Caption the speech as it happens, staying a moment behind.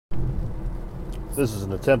This is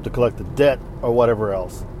an attempt to collect the debt or whatever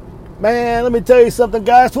else. Man, let me tell you something,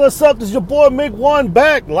 guys. What's up? This is your boy Mick One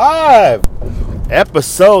back live.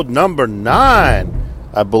 Episode number 9,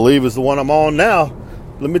 I believe, is the one I'm on now.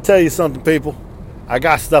 Let me tell you something, people. I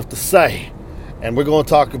got stuff to say. And we're going to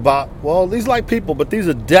talk about, well, these like people, but these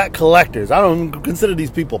are debt collectors. I don't consider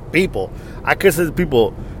these people people. I consider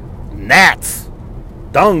people gnats,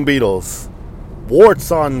 dung beetles,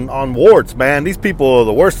 warts on warts, man. These people are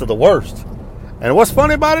the worst of the worst. And what's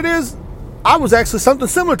funny about it is, I was actually something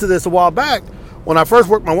similar to this a while back when I first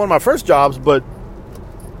worked one of my first jobs, but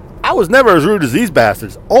I was never as rude as these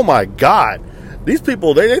bastards. Oh my God. These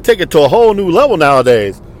people, they take it to a whole new level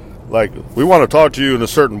nowadays. Like, we want to talk to you in a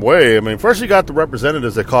certain way. I mean, first you got the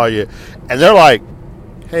representatives that call you, and they're like,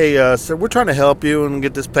 hey, sir, we're trying to help you and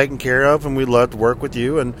get this taken care of, and we'd love to work with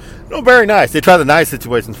you. And, very nice. They try the nice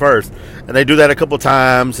situations first, and they do that a couple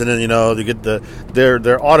times, and then, they get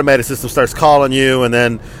their automated system starts calling you, and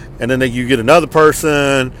then you get another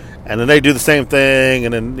person, and then they do the same thing,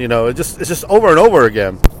 and then, it's just over and over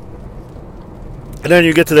again. And then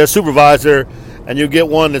you get to their supervisor, and you get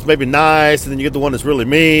one that's maybe nice, and then you get the one that's really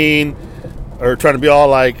mean, or trying to be all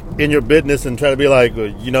like in your business and trying to be like,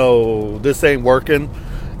 this ain't working.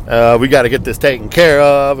 We got to get this taken care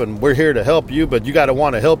of, and we're here to help you, but you got to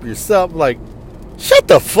want to help yourself. Like, shut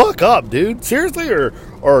the fuck up, dude. Seriously?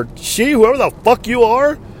 Or she, whoever the fuck you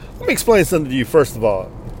are? Let me explain something to you first of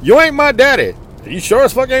all. You ain't my daddy. You sure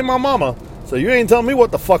as fuck ain't my mama. So you ain't telling me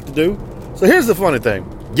what the fuck to do. So here's the funny thing.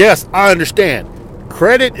 Yes, I understand.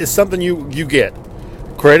 Credit is something you get.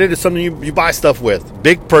 Credit is something you buy stuff with.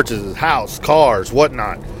 Big purchases, house, cars,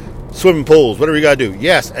 whatnot. Swimming pools, whatever you got to do.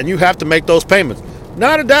 Yes, and you have to make those payments.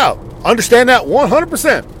 Not a doubt. Understand that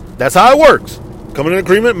 100%. That's how it works. Come in an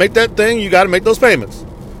agreement, make that thing, you got to make those payments.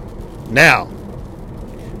 Now,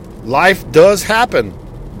 life does happen.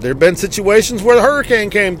 There have been situations where the hurricane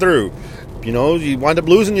came through. You wind up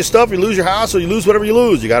losing your stuff, you lose your house, or you lose whatever you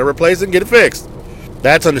lose. You got to replace it and get it fixed.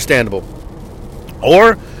 That's understandable.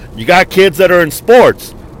 Or you got kids that are in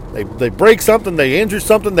sports. They break something, they injure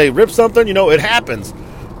something, they rip something, it happens.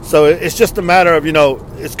 So it's just a matter of,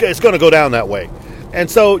 it's going to go down that way. And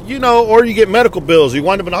so, or you get medical bills, you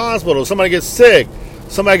wind up in the hospital, somebody gets sick,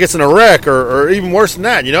 somebody gets in a wreck, or even worse than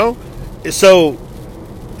that, So,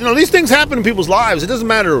 these things happen in people's lives. It doesn't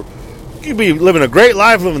matter. You could be living a great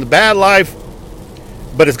life, living a bad life,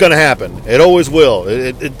 but it's going to happen. It always will.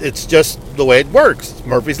 It's just the way it works. It's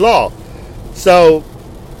Murphy's Law. So,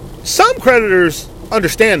 some creditors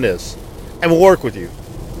understand this and will work with you.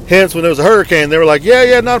 Hence, when there was a hurricane, they were like,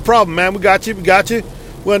 yeah, not a problem, man. We got you.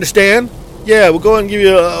 We understand. Yeah, we'll go ahead and give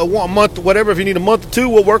you a month, whatever. If you need a month or two,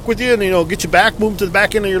 we'll work with you and, get you back, move to the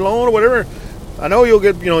back end of your loan or whatever. I know you'll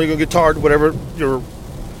get, you're going to get charged, whatever your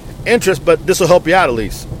interest, but this will help you out at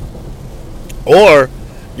least. Or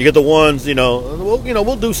you get the ones,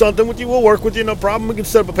 we'll do something with you. We'll work with you, no problem. We can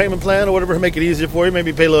set up a payment plan or whatever to make it easier for you.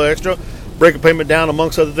 Maybe pay a little extra, break a payment down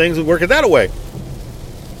amongst other things and work it that way.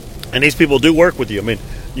 And these people do work with you. I mean,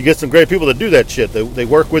 you get some great people that do that shit. They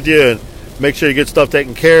work with you and make sure you get stuff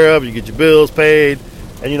taken care of, you get your bills paid,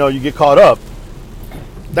 and, you get caught up.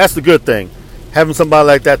 That's the good thing, having somebody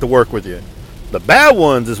like that to work with you. The bad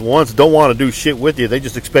ones is ones that don't want to do shit with you. They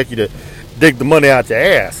just expect you to dig the money out your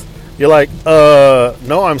ass. You're like,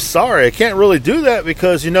 no, I'm sorry. I can't really do that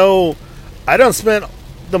because, I done spent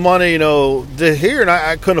the money, here, and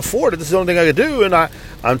I couldn't afford it. This is the only thing I could do, and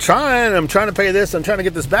I'm trying to pay this. I'm trying to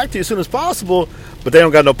get this back to you as soon as possible, but they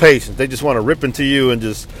don't got no patience. They just want to rip into you and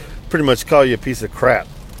just pretty much call you a piece of crap.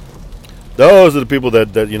 Those are the people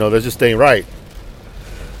that that just ain't right.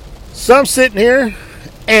 So I'm sitting here,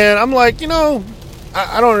 and I'm like,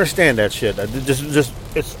 I don't understand that shit.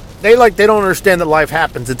 They don't understand that life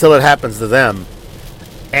happens until it happens to them,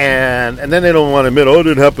 and then they don't want to admit, it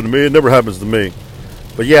didn't happen to me. It never happens to me.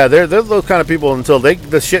 But yeah, they're those kind of people until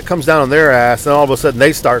the shit comes down on their ass, and all of a sudden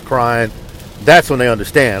they start crying. That's when they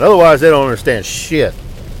understand. Otherwise, they don't understand shit.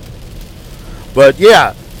 But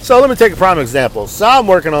yeah, so let me take a prime example. So I'm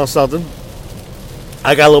working on something.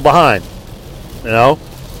 I got a little behind.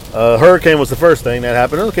 Hurricane was the first thing that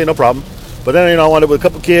happened. Okay, no problem. But then, I wound up with a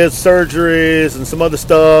couple kids, surgeries, and some other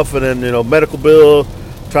stuff, and then, medical bill,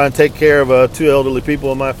 trying to take care of 2 elderly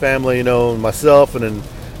people in my family, and myself, and then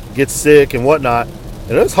get sick and whatnot.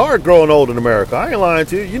 And it's hard growing old in America. I ain't lying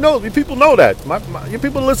to you. You people know that. You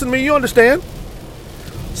people listen to me, you understand.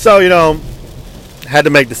 So, had to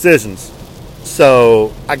make decisions.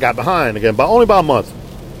 So I got behind again, only by a month.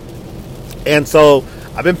 And so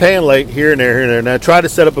I've been paying late here and there. And I tried to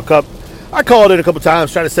set up I called it a couple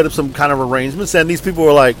times, tried to set up some kind of arrangements. And these people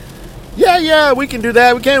were like, Yeah, we can do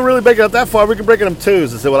that. We can't really break it up that far. We can break it in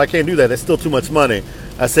twos. I said, well, I can't do that. That's still too much money.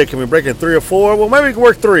 I said, can we break it in 3 or 4? Well, maybe we can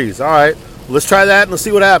work threes. All right, let's try that and let's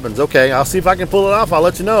see what happens. Okay, I'll see if I can pull it off. I'll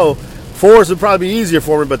let you know. 4s would probably be easier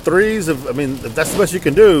for me, but 3s, if that's the best you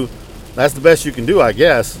can do, that's the best you can do, I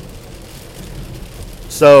guess.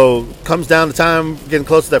 So, comes down to time, getting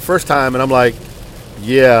close to that first time, and I'm like,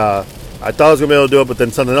 yeah, I thought I was going to be able to do it, but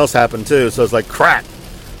then something else happened too. So it's like, crap.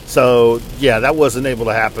 So, yeah, that wasn't able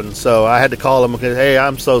to happen. So I had to call him and say, hey,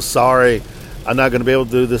 I'm so sorry. I'm not going to be able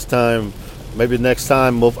to do this time. Maybe next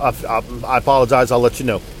time, I apologize. I'll let you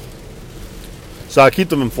know. So I keep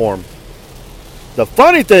them informed. The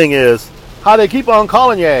funny thing is how they keep on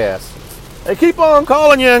calling your ass. They keep on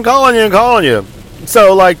calling you and calling you and calling you.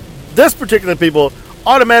 So, like, this particular people,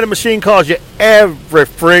 automatic machine calls you every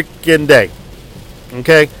freaking day.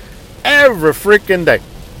 Okay? Every freaking day.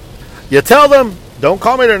 You tell them, don't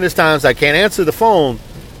call me during this time, so I can't answer the phone.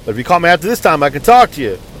 But if you call me after this time, I can talk to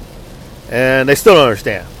you. And they still don't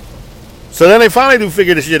understand. So then they finally do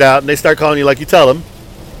figure this shit out, and they start calling you like you tell them.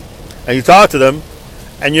 And you talk to them,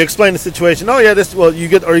 and you explain the situation. Oh yeah, you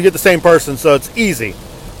get the same person, so it's easy.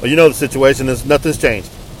 Well, you know the situation is nothing's changed.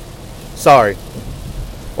 Sorry.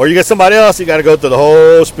 Or you get somebody else, you got to go through the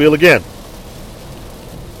whole spiel again.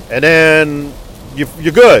 And then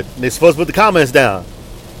you're good. And they're supposed to put the comments down.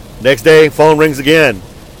 Next day, phone rings again.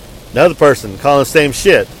 Another person calling the same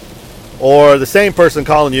shit. Or the same person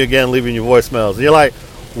calling you again, leaving you voicemails. And you're like,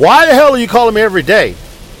 why the hell are you calling me every day?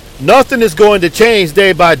 Nothing is going to change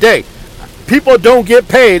day by day. People don't get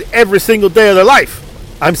paid every single day of their life.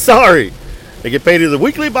 I'm sorry. They get paid either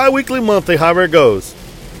weekly, bi-weekly, monthly, however it goes.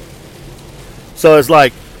 So it's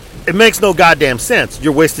like, it makes no goddamn sense.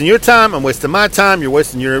 You're wasting your time. I'm wasting my time. You're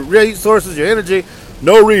wasting your resources, your energy.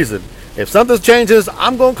 No reason. If something changes,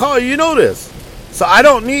 I'm going to call you. You know this. So I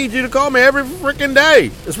don't need you to call me every freaking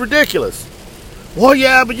day. It's ridiculous. Well,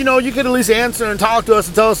 yeah, but you could at least answer and talk to us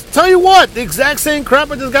and tell us. Tell you what, the exact same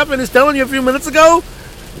crap I just got finished telling you a few minutes ago,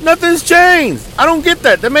 nothing's changed. I don't get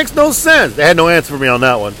that. That makes no sense. They had no answer for me on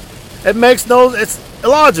that one. It's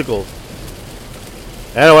illogical.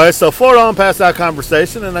 Anyway, so forward on past that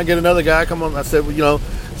conversation, and I get another guy come on. I said,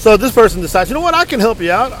 so this person decides, you know what, I can help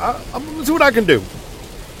you out. I'm going to see what I can do.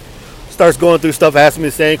 Starts going through stuff, asking me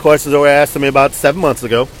the same questions that were asked to me about 7 months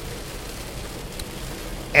ago.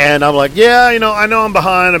 And I'm like, yeah, I know I'm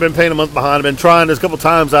behind. I've been paying a month behind. I've been trying. There's a couple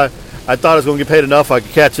times I thought I was going to get paid enough I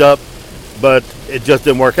could catch up, but it just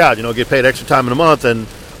didn't work out. Get paid extra time in a month, and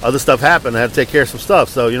other stuff happened. I had to take care of some stuff.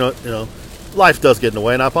 So, life does get in the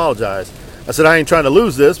way, and I apologize. I said, I ain't trying to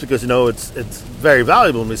lose this because, it's very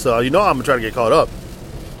valuable to me. So, I'm going to try to get caught up.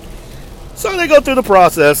 So they go through the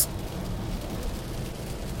process.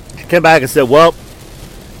 Came back and said, well,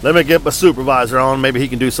 let me get my supervisor on. Maybe he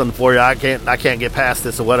can do something for you. I can't get past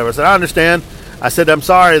this or whatever. I said, I understand. I said, I'm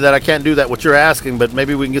sorry that I can't do that, what you're asking, but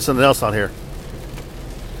maybe we can get something else on here.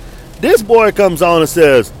 This boy comes on and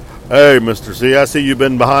says, hey, Mr. C, I see you've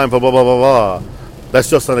been behind for blah, blah, blah, blah. That's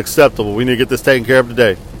just unacceptable. We need to get this taken care of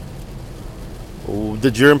today.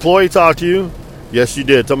 Did your employee talk to you? Yes, she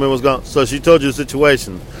did. Tell me what's going on. So she told you the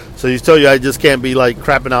situation. So she told you I just can't be like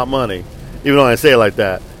crapping out money, even though I say it like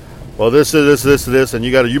that. Well, this, and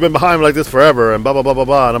you've been behind me like this forever, and blah, blah, blah, blah,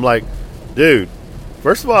 blah. And I'm like, dude,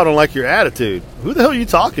 first of all, I don't like your attitude. Who the hell are you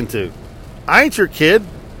talking to? I ain't your kid.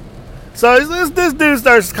 So this dude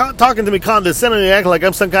starts talking to me condescendingly, acting like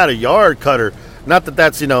I'm some kind of yard cutter. Not that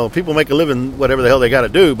that's, people make a living, whatever the hell they got to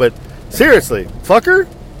do, but seriously, fucker,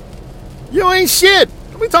 you ain't shit.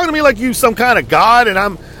 Don't be talking to me like you some kind of god and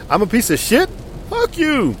I'm a piece of shit. Fuck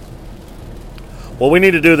you. Well, we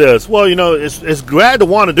need to do this. Well, it's glad to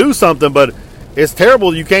want to do something, but it's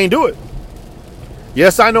terrible you can't do it.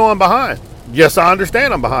 Yes, I know I'm behind. Yes, I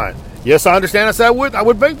understand I'm behind. Yes, I understand I said I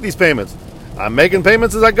would make these payments. I'm making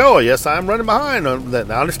payments as I go. Yes, I'm running behind.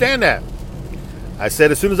 I understand that. I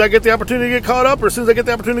said as soon as I get the opportunity to get caught up or as soon as I get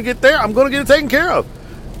the opportunity to get there, I'm going to get it taken care of.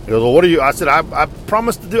 He goes, well, what are you? I said, I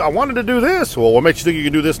promised to do, I wanted to do this. Well, what makes you think you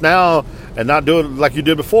can do this now and not do it like you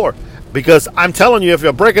did before? Because I'm telling you, if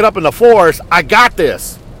you break it up into fours, I got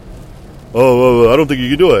this. Oh, I don't think you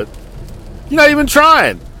can do it. You're not even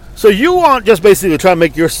trying. So you want just basically to try to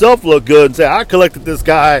make yourself look good and say, I collected this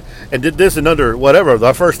guy and did this in under whatever,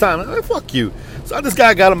 the first time. Like, fuck you. So this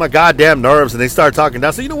guy got on my goddamn nerves and they started talking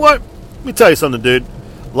down. So you know what? Let me tell you something, dude.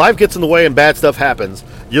 Life gets in the way and bad stuff happens.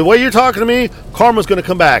 The way you're talking to me, karma's going to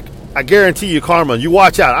come back. I guarantee you karma. You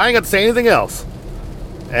watch out. I ain't got to say anything else.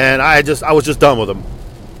 And I was just done with him.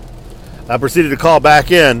 I proceeded to call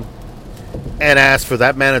back in and ask for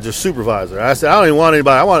that manager's supervisor. I said, I don't even want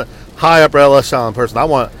anybody. I want a high upper echelon person.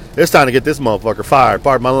 It's time to get this motherfucker fired.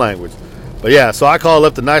 Pardon my language. But yeah, so I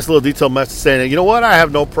left a nice little detailed message saying, you know what, I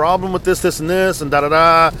have no problem with this, and this, and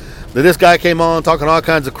da-da-da. Then this guy came on talking all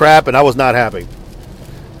kinds of crap, and I was not happy.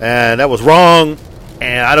 And that was wrong,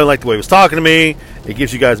 and I don't like the way he was talking to me. It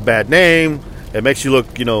gives you guys a bad name. It makes you look,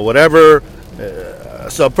 whatever.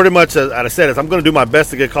 So pretty much, as I said, I'm going to do my best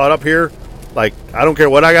to get caught up here. Like, I don't care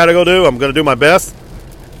what I got to go do. I'm going to do my best.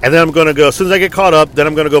 And then I'm going to go, as soon as I get caught up, then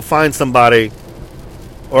I'm going to go find somebody.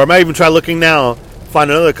 Or I might even try looking now, find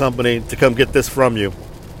another company to come get this from you.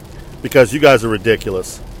 Because you guys are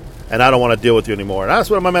ridiculous. And I don't want to deal with you anymore. And that's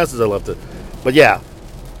what my message I left it. But yeah,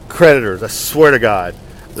 creditors, I swear to God,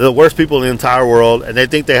 they're the worst people in the entire world. And they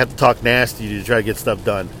think they have to talk nasty to try to get stuff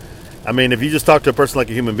done. I mean, if you just talk to a person like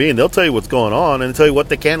a human being, they'll tell you what's going on and tell you what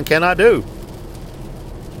they can and cannot do.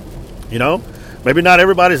 Maybe not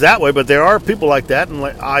everybody's that way, but there are people like that, and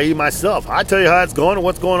i.e. myself. I tell you how it's going and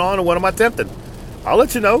what's going on and what am I tempting. I'll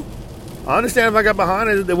let you know. I understand if I got behind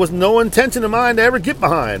it. There was no intention of mine to ever get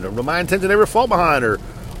behind, or my intention to ever fall behind, or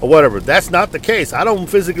whatever. That's not the case. I don't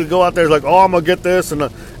physically go out there like, oh, I'm going to get this, and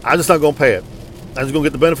I'm just not going to pay it. I'm just going to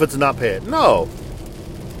get the benefits and not pay it. No.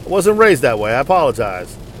 I wasn't raised that way. I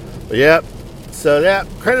apologize. But yeah, so yeah,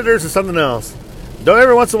 creditors is something else.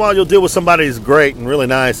 Every once in a while you'll deal with somebody who's great and really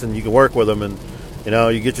nice, and you can work with them, and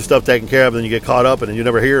you get your stuff taken care of, and then you get caught up, and then you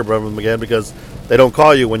never hear from them again because they don't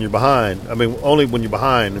call you when you're behind. I mean, only when you're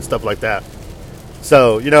behind and stuff like that.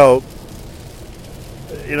 So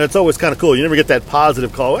it's always kind of cool. You never get that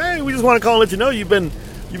positive call. Hey, we just want to call and let you know you've been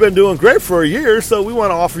doing great for a year, so we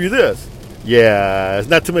want to offer you this. Yeah, it's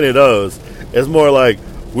not too many of those. It's more like,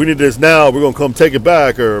 we need this now, we're going to come take it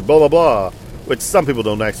back, or blah, blah, blah. Which some people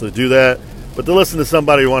don't actually do that. But to listen to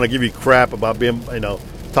somebody who want to give you crap about being,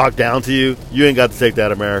 talk down to you, you ain't got to take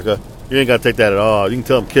that, America. You ain't got to take that at all. You can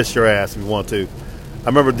tell them kiss your ass if you want to. I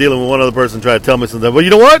remember dealing with one other person trying to tell me something. Well, you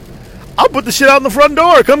know what? I'll put the shit out in the front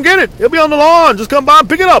door. Come get it. It'll be on the lawn. Just come by and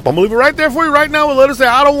pick it up. I'm going to leave it right there for you right now and let us say,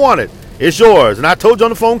 I don't want it. It's yours. And I told you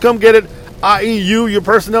on the phone, come get it. I.e. you, your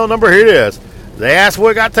personnel number, here it is. They asked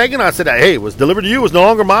where it got taken. I said, hey, it was delivered to you. It was no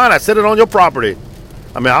longer mine. I set it on your property.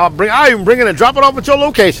 I mean, I'll even bring it and drop it off at your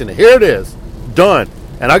location. Here it is. Done.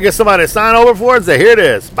 And I'll get somebody to sign over for it and say, here it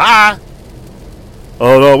is. Bye.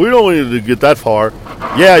 Oh, no, we don't need to get that far.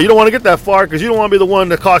 Yeah, you don't want to get that far because you don't want to be the one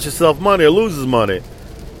that costs yourself money or loses money.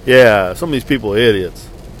 Yeah, some of these people are idiots.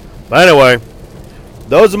 But anyway,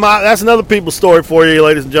 that's another people's story for you,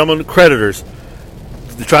 ladies and gentlemen. Creditors.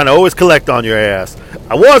 They're trying to always collect on your ass.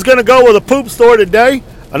 I was going to go with a poop story today.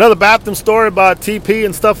 Another bathroom story about TP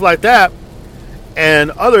and stuff like that.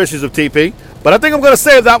 And other issues of TP. But I think I'm going to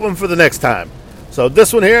save that one for the next time. So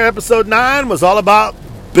this one here, episode 9, was all about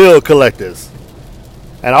bill collectors.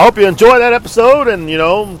 And I hope you enjoyed that episode. And,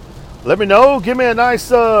 let me know. Give me a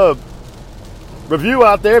nice review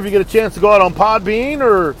out there if you get a chance to go out on Podbean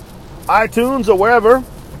or iTunes or wherever.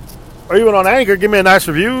 Or even on Anchor. Give me a nice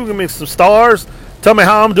review. Give me some stars. Tell me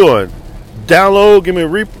how I'm doing. Download. Give me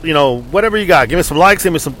whatever you got. Give me some likes.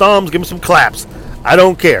 Give me some thumbs. Give me some claps. I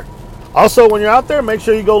don't care. Also, when you're out there, make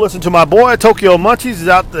sure you go listen to my boy, Tokyo Munchies. He's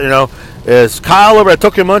out there, It's Kyle over at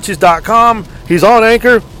TokyoMunchies.com. He's on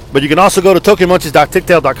Anchor, but you can also go to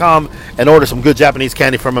TokyoMunchies.TikTok.com and order some good Japanese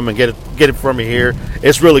candy from him and get it from me here.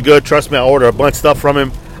 It's really good. Trust me, I order a bunch of stuff from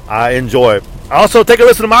him. I enjoy it. Also, take a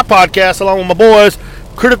listen to my podcast along with my boys,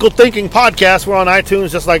 Critical Thinking Podcast. We're on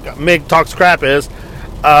iTunes, just like Mig Talks Crap is.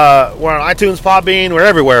 We're on iTunes, Podbean, we're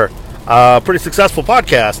everywhere. Pretty successful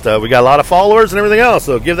podcast. We got a lot of followers and everything else,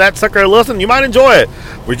 so give that sucker a listen. You might enjoy it.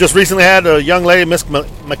 We just recently had a young lady, Miss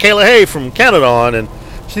Michaela Hay from Canada, on, and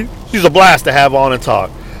she's a blast to have on and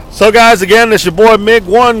talk. So, guys, again, it's your boy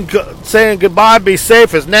Mig1 saying goodbye. Be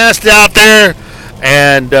safe. It's nasty out there,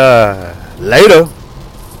 and later.